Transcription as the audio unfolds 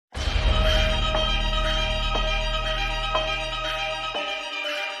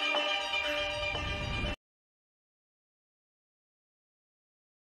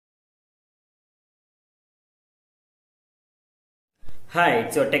Hi,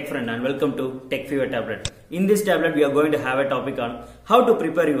 it's your tech friend and welcome to techfever tablet. In this tablet, we are going to have a topic on how to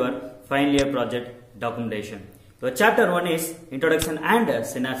prepare your final year project documentation. Your chapter 1 is Introduction and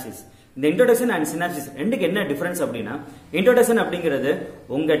Synopsis. இந்த introduction and synopsis ரெண்டுக்கு என்ன difference அப்படின்னா, introduction அப்படிங்கிறது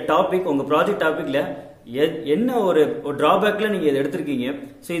உங்க topic, உங்க project டாபிக்ல என்ன ஒரு டிராபேக்ல நீங்க இதை எடுத்திருக்கீங்க,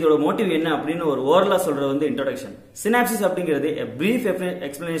 ஸோ இதோட மோட்டிவ் என்ன அப்படின்னு ஒரு ஓவரலா சொல்றது வந்து இன்ட்ரோடக்ஷன். சினாப்சிஸ் அப்படிங்கிறது a brief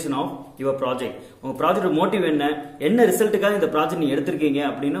explanation of your project. உங்க ப்ராஜெக்ட் மோட்டிவ் என்ன ரிசல்ட்டுக்காக இந்த ப்ராஜெக்ட் நீங்க எடுத்திருக்கீங்க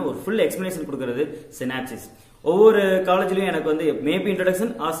அப்படின்னு ஒரு ஃபுல் எக்ஸ்பிளனேஷன் கொடுக்கறது சினாப்சிஸ். ஒவ்வொரு காலேஜ்லயும் எனக்கு வந்து maybe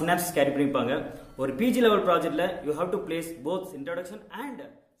introduction R synopsis carry பண்ணிப்பாங்க. ஒரு பிஜி லெவல் ப்ராஜெக்ட்ல you have to place both introduction and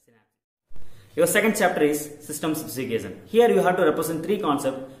Your second chapter is system specification. Here you have to represent three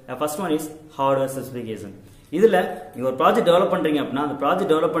concepts. The first one is hardware specification. இதுல நீங்க ஒரு project develop பண்றீங்க அப்படின்னா அந்த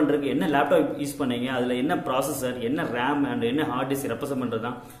project develop பண்றதுக்கு என்ன laptop use பண்ணீங்க, அதுல என்ன ப்ராசஸர், என்ன ரேம் அண்ட் என்ன ஹார்ட் டிஸ்க் ரெப்ரசென்ட் பண்றது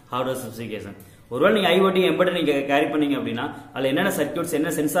தான் ஹார்ட்வேர் ஸ்பெசிஃபிகேஷன். ஒருவேளை நீங்க ஐஓடி எம்பெடட் நீங்க கேரி பண்ணீங்க அப்படின்னா அதுல என்னென்ன சர்க்யூட்ஸ்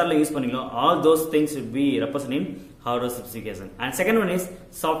என்ன சென்சார்ல யூஸ் பண்ணீங்களோ all those things will be represent in hardware specification. And second one is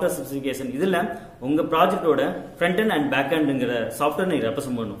software specification. இதுல உங்க ப்ராஜெக்ட்டோட front end and back endங்கற software நீங்க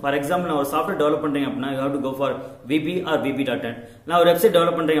ரெப்ரசென்ட் பண்ணணும். ஃபார் எக்ஸாம்பிள் நான் ஒரு சாஃப்ட்வேர் டெவலப் பண்றீங்க அப்படின்னா you have to go for VB or VB.NET. நான் ஒரு வெப்சைட்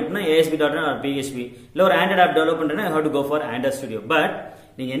டெவலப் பண்றீங்க அப்படின்னா ASP.NET or PHP. இல்ல ஒரு Android app டெவலப் பண்றீங்கன்னா you have to go for Android Studio. But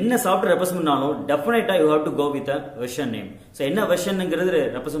நீங்க என்ன சாஃப்ட்வேர் ரெப்ரசென்ட் பண்ணாலும் டெஃபினட்டா you have to go with a version name. So என்ன வெர்ஷன்ங்கிறது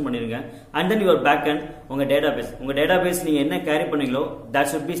ரெப்ரசென்ட் பண்ணிருங்க. And then your back end, உங்க டேட்டாபேஸ் நீங்க என்ன கேரி பண்ணீங்களோ that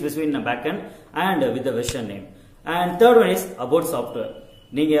should be specified in the back end and with the version name. And third one is about software.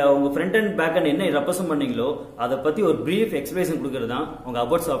 நீங்க உங்க front end back end என்ன represent பண்ணீங்களோ அத பத்தி ஒரு brief explanation கொடுக்கிறது தான் உங்க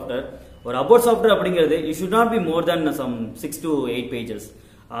about software. ஒரு about software அப்படிங்கிறது you should not be more than some 6 to 8 pages.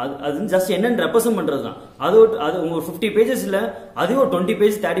 அது ஜஸ்ட் என்னன்னு ரெப்ரசென்ட் பண்றது தான். அது உங்க 50 பேஜஸ்ல அதே ஒரு 20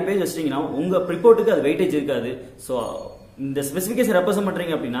 பேஜ் 30 பேஜ் வச்சிட்டீங்கன்னா உங்க ரிப்போர்ட்டுக்கு அது வெயிட்டேஜ் இருக்காது. ஸோ இந்த ஸ்பெசிஃபிகேஷன் ரெப்ரசென்ட்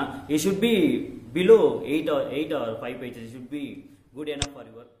பண்றீங்க அப்படின்னா it should be below 8 or 5 pages. It should be good enough for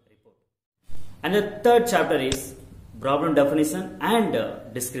your report. And the third chapter is problem definition and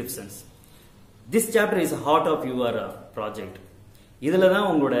descriptions. This chapter is heart of your project. இதுல தான்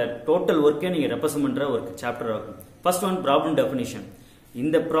உங்களோட total ஒர்க்கே நீங்க represent பண்ற ஒரு chapter ஆகும். First one problem definition.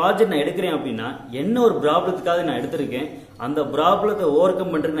 இந்த project நான் எடுக்கிறேன் அப்படின்னா என்ன ஒரு ப்ராப்ளத்துக்காக நான் எடுத்திருக்கேன், அந்த ப்ராப்ளத்தை ஓவர்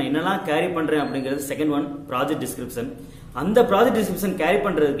கம் பண்றதுக்கு நான் என்னெல்லாம் கேரி பண்றேன் அப்படிங்கிறது செகண்ட் ஒன் ப்ராஜெக்ட் டிஸ்கிரிப்ஷன். அந்த ப்ராஜெக்ட் டிஸ்கிரிப்ஷன் கேரி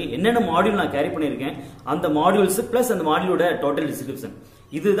பண்றதுக்கு என்னென்ன மாடியூல் நான் கேரி பண்ணிருக்கேன், அந்த மாடியூல்ஸ் பிளஸ் அந்த மாடியூலோட டோட்டல் டிஸ்கிரிப்ஷன்.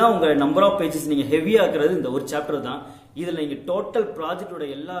 இதுதான் உங்க நம்பர் ஆஃப் பேஜஸ் நீங்க ஹெவியா இருக்கிறது இந்த ஒரு சாப்டர் தான். இதுல நீங்க டோட்டல் ப்ராஜெக்டோட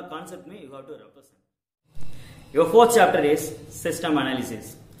எல்லா கான்செப்ட்மே you have to represent. Your fourth chapter is system analysis.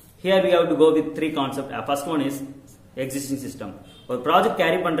 Here we have to go with three concepts. First one is existing system. ஒரு ப்ராஜெக்ட்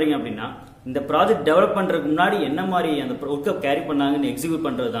கேரி பண்றீங்க அப்படின்னா இந்த ப்ராஜெக்ட் டெவலப் பண்றதுக்கு முன்னாடி என்ன மாதிரி அந்த ஒர்க்கை கேரி பண்ணாங்கன்னு எக்ஸிக்யூட்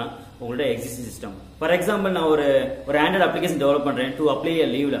பண்றது தான் உங்களோட எக்ஸிஸ்டிங் சிஸ்டம். ஃபார் எக்ஸாம்பிள் நான் ஒரு ஆண்ட்ராய்டு அப்ளிகேஷன் டெவலப் பண்றேன் to apply a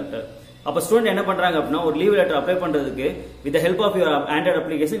leave letter. அப்ப ஸ்டூடெண்ட் என்ன பண்றாங்க அப்படின்னா ஒரு லீவ் லெட்டர் அப்ளை பண்றதுக்கு with the help of your Android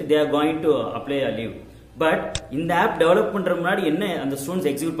application they are going to apply a leave. But இந்த ஆப் டெவலப் பண்ற முன்னாடி என்ன அந்த ஸ்டூடெண்ட்ஸ்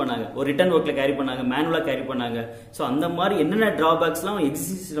எக்ஸிக்யூட் பண்ணாங்க, ஒரு ரிட்டர்ன் ஒர்க்ல கேரி பண்ணாங்க, மேனுவலா கேரி பண்ணாங்க. ஸோ அந்த மாதிரி என்னென்ன டிராபேக்ஸ்லாம்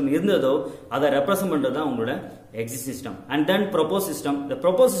எக்ஸிஸ்டிங் சிஸ்டம் இருந்ததோ அதை ரெப்ரசென்ட் பண்றது தான் உங்களோட exist system. And then propose system. இந்த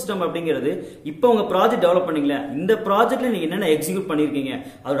ப்ரொபோஸ் சிஸ்டம் அப்படிங்கிறது இப்போ உங்க ப்ராஜெக்ட் டெவலப் பண்ணீங்களா இந்த ப்ராஜெக்ட்ல நீங்க என்னென்ன எக்ஸிக்யூட் பண்ணிருக்கீங்க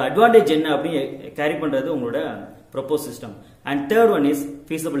அதோட அட்வான்டேஜ் என்ன அப்படின்னு கேரி பண்றது உங்களோட propose system. And third one is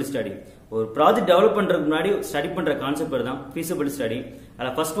feasibility study. ஒரு ப்ராஜெக்ட் டெவலப் பண்றதுக்கு முன்னாடி ஸ்டடி பண்ற கான்செப்ட் தான் feasibility ஸ்டடி.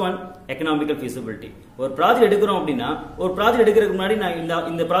 அதில் ஃபர்ஸ்ட் ஒன் எக்கனாமிக்கல் feasibility. ஒரு ப்ராஜெக்ட் எடுக்கிறோம் அப்படின்னா ஒரு ப்ராஜெக்ட் எடுக்கிறதுக்கு முன்னாடி நான்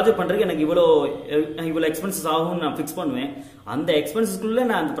இந்த ப்ராஜெக்ட் பண்றதுக்கு எனக்கு இவ்வளோ எக்ஸ்பென்சஸ் ஆகும்னு நான் ஃபிக்ஸ் பண்ணுவேன். அந்த எக்ஸ்பென்சஸ்க்குள்ள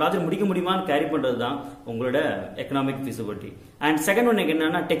நான் அந்த ப்ராஜெக்ட் முடிக்க முடியுமான்னு கேரி பண்றது தான் உங்களோட economic feasibility. And second one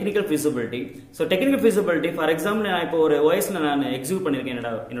என்னன்னா technical feasibility. So technical feasibility for example நான் இப்போ ஒரு OSல நான் எக்ஸிக்யூட் பண்ணிருக்கேன்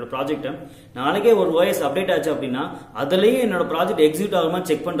என்னோட ப்ராஜெக்ட். நாளைக்கே ஒரு OS அப்டேட் ஆச்சு அப்படின்னா அதுலயே என்னோட ப்ராஜெக்ட் எக்ஸிக்யூட் ஆகுமா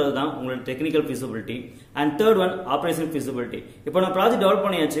செக் பண்றது தான் உங்களோட technical feasibility. And third one operational feasibility. இப்போ நான் ப்ராஜெக்ட் டெவலப்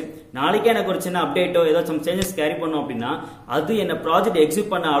பண்ணியாச்சு, நாளைக்கே எனக்கு ஒரு சின்ன அப்டேட்டோ ஏதாச்சும் சேஞ்சஸ் கேரி பண்ணோம் அப்படின்னா அது என்ன ப்ராஜெக்ட்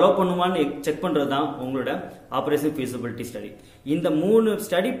எக்ஸிக்யூட் பண்ண அலோவ் பண்ணுவான்னு செக் பண்றது தான் உங்களோட ஆபரேஷனல் feasibility ஸ்டடி. இந்த மூணு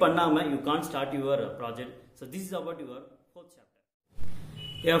ஸ்டடி பண்ணாம you can't start your project. So this is about your fourth chapter.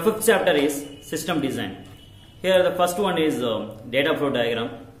 Your fifth chapter is system design. Here the first one is data flow diagram.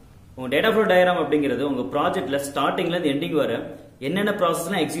 உங்க data flow diagram அப்படிங்கிறது உங்க ப்ராஜெக்ட்ல ஸ்டார்டிங்ல இருந்து ending வர என்னென்ன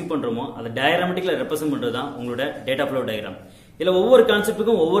ப்ராசஸ்லாம் execute பண்றோமோ அதை டயக்ராமட்டிக்ல ரெப்ரசென்ட் பண்றது தான் உங்களோட டேட்டா ஃப்ளோ டயக்ராம். இதுல ஒவ்வொரு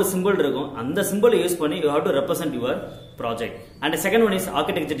கான்செப்ட்டுக்கும் ஒவ்வொரு சிம்பிள் இருக்கும். அந்த சிம்பிளை யூஸ் பண்ணி you have to represent your project. And second one is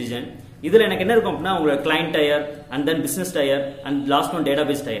architecture design. இதுல எனக்கு என்ன இருக்கும் அப்படின்னா உங்களோட client tyre and then business tyre and last one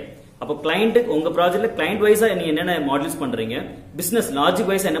database tyre. அப்போ கிளைண்ட் உங்க ப்ராஜெக்ட்ல கிளைண்ட் வைஸா நீங்க என்னென்ன மாடல்ஸ் பண்றீங்க, பிசினஸ் லாஜிக்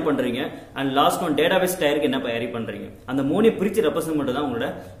வைஸா என்ன பண்றீங்க, அண்ட் லாஸ்ட் ஒன் டேட்டாபேஸ் டயருக்கு என்ன தயாரி பண்றீங்க. அந்த மூணு பிரிச்சு ரெப்ரசென்ட் பண்றது தான் உங்களோட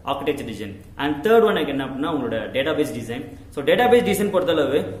architecture design. And third one என்ன அப்படின்னா உங்களோட database design. So database design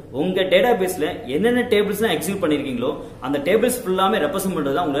பொறுத்தளவு உங்க டேட்டாபேஸ்ல என்னென்ன டேபிள்ஸ் எக்ஸிக்யூட் பண்ணிருக்கீங்களோ அந்த டேபிள்ஸ் ஃபுல்லாமே ரெப்ரசென்ட்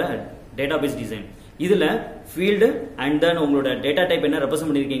பண்றது தான் உங்களோட டேட்டாபேஸ் டிசைன். இதுல ஃபீல்டு அண்ட் தென் உங்களோட டேட்டா டைப் என்ன ரெப்ரசென்ட்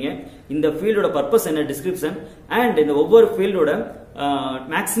பண்ணிருக்கீங்க, இந்த ஃபீல்டோட பர்பஸ் என்ன, டிஸ்கிரிப்ஷன், அண்ட் இந்த ஒவ்வொரு ஃபீல்டோட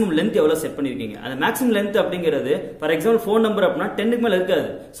மேக்ஸிமம் லென்த் எவ்வளவு செட் பண்ணிருக்கீங்க. அந்த மேக்ஸிமம் லென்த் அப்படிங்கிறது ஃபார் எக்ஸாம்பிள் ஃபோன் நம்பர் அப்படின்னா 10க்கு மேல இருக்காது.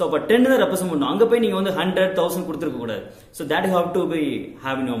 ஸோ அப்ப 10 தான் ரெப்ரசென்ட் பண்ணணும். அங்க போய் நீங்க வந்து 100, 1000 கொடுத்துருக்க கூடாது. So that you have to be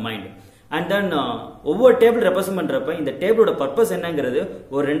have in your mind. And then ஒவ்வொரு டேபிள் ரெப்ரசென்ட் பண்றப்ப இந்த டேபிளோட பர்பஸ் என்னங்கிறது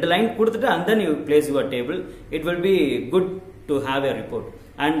ஒரு 2 லைன் கொடுத்துட்டு and then you place your table. It will be good to have a report.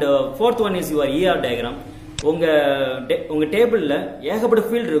 And fourth one is your ER diagram. உங்க டேபிள்ல ஏகப்பட்ட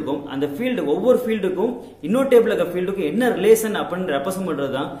field இருக்கும். அந்த ஃபீல்டு ஒவ்வொரு ஃபீல்டுக்கும் இன்னொரு டேபிள் இருக்க ஃபீல்டுக்கும் என்ன ரிலேஷன் அப்படின்னு ரெப்ரசென்ட்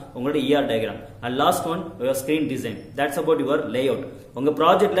பண்றது தான் உங்களோட ER diagram. And last one your screen design. That's about your lay out. உங்க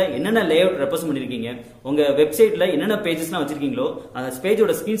ப்ராஜெக்ட்ல என்னென்ன லே அவுட் ரெப்ரசென்ட் பண்ணிருக்கீங்க, உங்க வெப்சைட்ல என்னென்ன பேஜஸ்லாம் வச்சிருக்கீங்களோ அந்த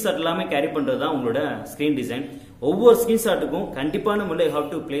பேஜோட ஸ்கிரீன்ஷாட் எல்லாமே கேரி பண்றது தான் உங்களோட ஸ்கிரீன் டிசைன். ஒவ்வொரு ஸ்கிரீன்ஷாட்டுக்கும் கண்டிப்பான முறையில்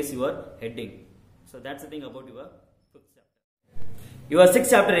have to place your heading. So that's thing about your fifth chapter. Your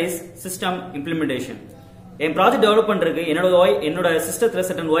sixth chapter is system implementation. N project develop பண்றதுக்கு என்னோட சிஸ்டத்துல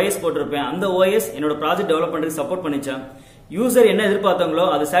சர்டன் OS போட்டிருப்பேன். அந்த OS என்னோட ப்ராஜெக்ட் டெவலப் பண்றதுக்கு சப்போர்ட் பண்ணிச்சா, யூசர் என்ன எதிர்பார்த்தாங்களோ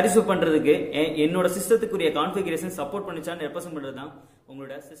அதை சாட்டிஸ்ஃபை பண்றதுக்கு என்னோட சிஸ்டத்துக்குரிய கான்ஃபிகரேஷன் சப்போர்ட் பண்ணிச்சான்னு ரெப்ரசென்ட் பண்றது தான்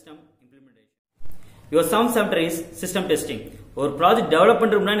உங்களோட system implementation. Your seventh chapter is system testing. ஒரு ப்ராஜெக்ட் டெவலப்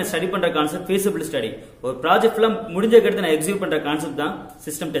பண்றதுக்கு நான் ஸ்டடி பண்ற கான்செப்ட் ஃபீஸிபிள் ஸ்டடி. ஒரு ப்ராஜெக்ட் ஃபுல்லா முடிஞ்சதுக்கு நான் எக்ஸிக்யூட் பண்ற கான்செப்ட் தான்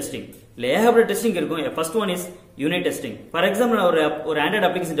சிஸ்டம் டெஸ்டிங். இல்ல ஏகப்பட்ட டெஸ்டிங் இருக்கும். First one is unit testing. For example நான் ஒரு ஆண்ட்ராய்டு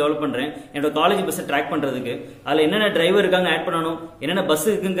அப்ளிகேஷன் டெவலப் பண்றேன். என்னோட காலேஜ் பஸ் ட்ராக் பண்றதுக்கு அதுல என்னென்ன டிரைவர் இருக்காங்க ஆட் பண்ணணும், என்னென்ன பஸ்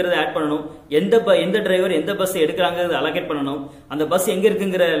இருக்குங்கிறத ஆட் பண்ணணும், எந்த டிரைவர் எந்த பஸ் எடுக்கிறாங்கிறது அலோகேட் பண்ணணும், அந்த பஸ் எங்க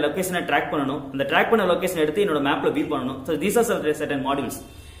இருக்குங்கிற லொகேஷனை ட்ராக் பண்ணணும், அந்த ட்ராக் பண்ண லொகேஷன் எடுத்து என்னோட மேப்ல வியூ பண்ணணும். So these are certain modules.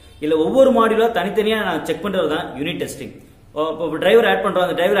 இல்ல ஒவ்வொரு மாடியூலா தனித்தனியா நான் செக் பண்றது தான் யூனிட் டெஸ்டிங். டிரைவர் ஆட் பண்றோம்,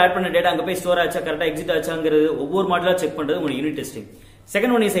 அந்த டிரைவர் ஆட் பண்ண டேட்டா அங்க போய் ஸ்டோர் ஆச்சா, கரெக்டா எக்ஸிட் ஆச்சாங்கிறது ஒவ்வொரு மாடியூலா செக் பண்றது உங்க unit testing.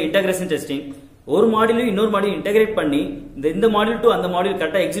 Second one is integration testing. ஒரு மாடியூலையும் இன்னொரு மாடியூல் இன்டகிரேட் பண்ணி இந்த மாடியூல் டு அந்த மாடியூல்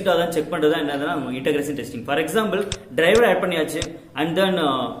கரெக்டா எக்ஸிட் ஆதான் செக் பண்றது என்னன்னா integration testing. For example driver add பண்ணியாச்சு அண்ட் தென்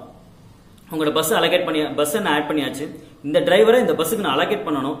உங்களோட பஸ் அலோகேட் பண்ணி பஸ் நான் ஆட் பண்ணியாச்சு, இந்த டிரைவரை இந்த பஸ்ஸுக்கு நான் அலோகேட்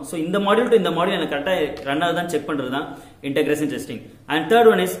பண்ணணும். ஸோ இந்த மாடியூல் டு இந்த மாடியூல் எனக்கு கரெக்டா ரன் ஆகுதான் செக் பண்றது தான் integration testing. And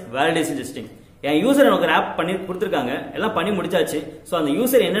third one is validation testing. N user எனக்கு ஒரு ஆப் பண்ணி கொடுத்துருக்காங்க, எல்லாம் பண்ணி முடிச்சாச்சு. ஸோ அந்த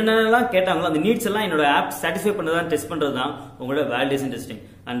யூசர் என்னென்னலாம் கேட்டாங்களோ அந்த நீட்ஸ் எல்லாம் என்னோட ஆப் சாட்டிஸ்ஃபை பண்ணதான் டெஸ்ட் பண்றது தான் உங்களோட validation testing.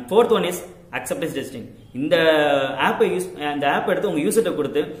 And fourth one is acceptance testing. இந்த ஆப் எடுத்து உங்க யூசர்கிட்ட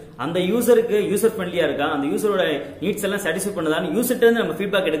கொடுத்து அந்த யூசருக்கு யூசர் ஃப்ரெண்ட்லியா இருக்கா, அந்த யூசரோட நீட்ஸ் எல்லாம் சாட்டிஸ்ஃபை பண்ணதான் யூசர்கிட்ட இருந்து நம்ம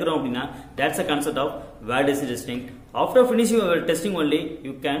ஃபீட்பேக் எடுக்கிறோம் அப்படின்னா that's a concept of validation testing. After finishing your testing only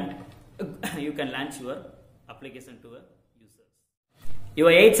you can launch your application to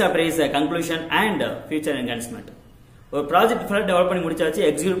Your 8th chapter is conclusion and future enhancement. ஒரு ப்ராஜெக்ட் ஃபுல்லாக டெவலப் பண்ணி முடிச்சாச்சு,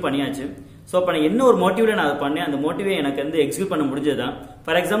 எக்ஸிக்யூட் பண்ணியாச்சு. ஸோ அப்போ நான் என்ன ஒரு மோட்டிவ்ல நான் அதை பண்ணேன், அந்த மோட்டிவே எனக்கு வந்து எக்ஸிக்யூட் பண்ண முடிஞ்சதுதான்.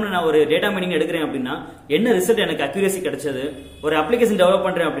 ஃபார் எக்ஸாம்பிள் நான் ஒரு டேட்டா மைனிங் எடுக்கிறேன் அப்படின்னா என்ன ரிசல்ட் எனக்கு அக்யூரேசி கிடைச்சது, ஒரு அப்ளிகேஷன் டெவலப்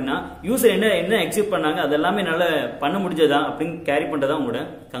பண்றேன் அப்படின்னா யூசர் என்ன எக்ஸிக்யூட் பண்ணாங்க அது எல்லாமே என்னால் பண்ண முடிஞ்சதா அப்படின்னு கேரி பண்றதா உங்களோட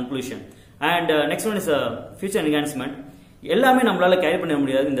conclusion. And next one is future enhancement. எல்லாமே நம்மளால கேரி பண்ண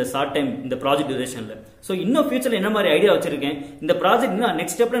முடியாது இந்த ஷார்ட் டைம் இந்த ப்ராஜெக்ட் டியூரேஷன்ல. ஸோ இன்னும் ஃபியூச்சர்ல என்ன மாதிரி ஐடியா வச்சிருக்கேன், இந்த ப்ராஜெக்ட் இன்னும்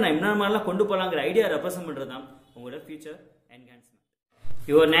நெக்ஸ்ட் ஸ்டெப்ல நான் என்ன மாதிரிலாம் கொண்டு போலாங்கிற ஐடியா ரெப்ரசென்ட் பண்றது தான் உங்களோட future enhancement.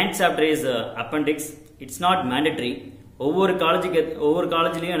 Your 9th chapter is appendix. It's not mandatory. ஒவ்வொரு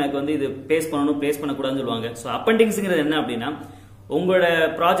காலேஜ்லயும் எனக்கு வந்து இது பிளேஸ் பண்ணக்கூடாதுன்னு சொல்லுவாங்க. ஸோ அப்பெண்டிக்ஸ்ங்கிறது என்ன அப்படின்னா உங்களோட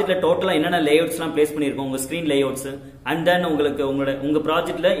ப்ராஜெக்ட்ல டோட்டலா என்னென்ன லேஅவுட்ஸ்லாம் பிளேஸ் பண்ணிருக்கோம், உங்க ஸ்கிரீன் லேஅவுட்ஸ் அண்ட் தென் உங்க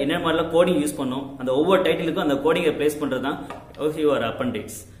ப்ராஜெக்ட்ல என்ன மாதிரிலாம் கோடிங் யூஸ் பண்ணும், அந்த ஒவ்வொரு டைட்டிலுக்கும் அந்த கோடிங்கை பிளேஸ் பண்றது தான் your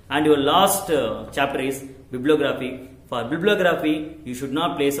appendix. And your last chapter is bibliography. For bibliography you should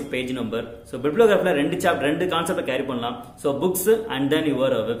not place a page number. So பிப்ளியோகிராஃபில ரெண்டு கான்செப்ட் கேரி பண்ணலாம். So books and then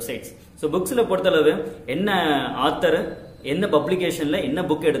your websites. So புக்ஸ்ல பொறுத்தளவு என்ன ஆத்தர், என்ன பப்ளிகேஷன்ல என்ன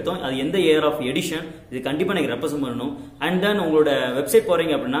புக் எடுத்தோம், அது எந்த இயர் ஆஃப் எடிஷன், இது கண்டிப்பா நீங்க ரெப்ரசென்ட் பண்ணணும். அண்ட் தென் உங்களோட வெப்சைட்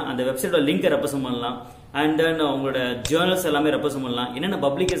போறீங்க அப்படின்னா அந்த வெப்சைட்டோட லிங்க் ரெப்ரசென்ட் பண்ணலாம். அண்ட் தென் உங்களோட ஜேர்னல்ஸ் எல்லாமே ரெப்ரசென்ட் பண்ணலாம். என்னென்ன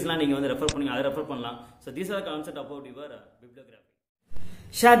பப்ளிகேஷன்லாம் நீங்க வந்து ரெஃபர் பண்ணி அதை ரெஃபர் பண்ணலாம். So these are concept about your bibliography.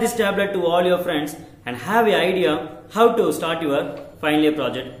 Share this tablet to all your friends and have an idea how to start your final year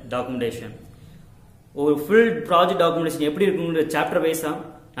project documentation. ஒரு ஃபுல் ப்ராஜெக்ட் டாக்குமெண்டேஷன் எப்படி இருக்குங்கிற chapter வைஸா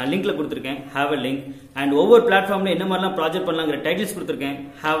நான் லிங்க்ல கொடுத்துருக்கேன், have a link. And ஒவ்வொரு பிளாட்ஃபார்ம்ல என்ன மாதிரிலாம் ப்ராஜெக்ட் பண்ணலாங்கிற டைட்டில்ஸ் கொடுத்துருக்கேன்,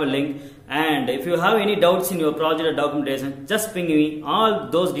 have a link. And if you have any doubts in your project documentation just ping me, all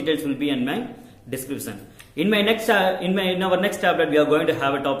those details will be in my description. In our next tablet we are going to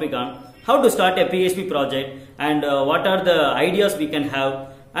have a topic on how to start a PHP project and what are the ideas we can have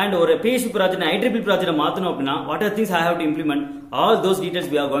and or a PHP project, IEEE project, what are the things I have to implement? All those details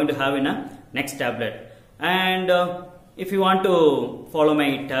we are going to have in a next tablet. And if you want to follow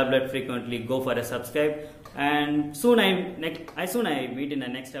my tablet frequently, go for a subscribe. And soon I meet in the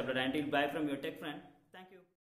next tablet. Until bye from your tech friend.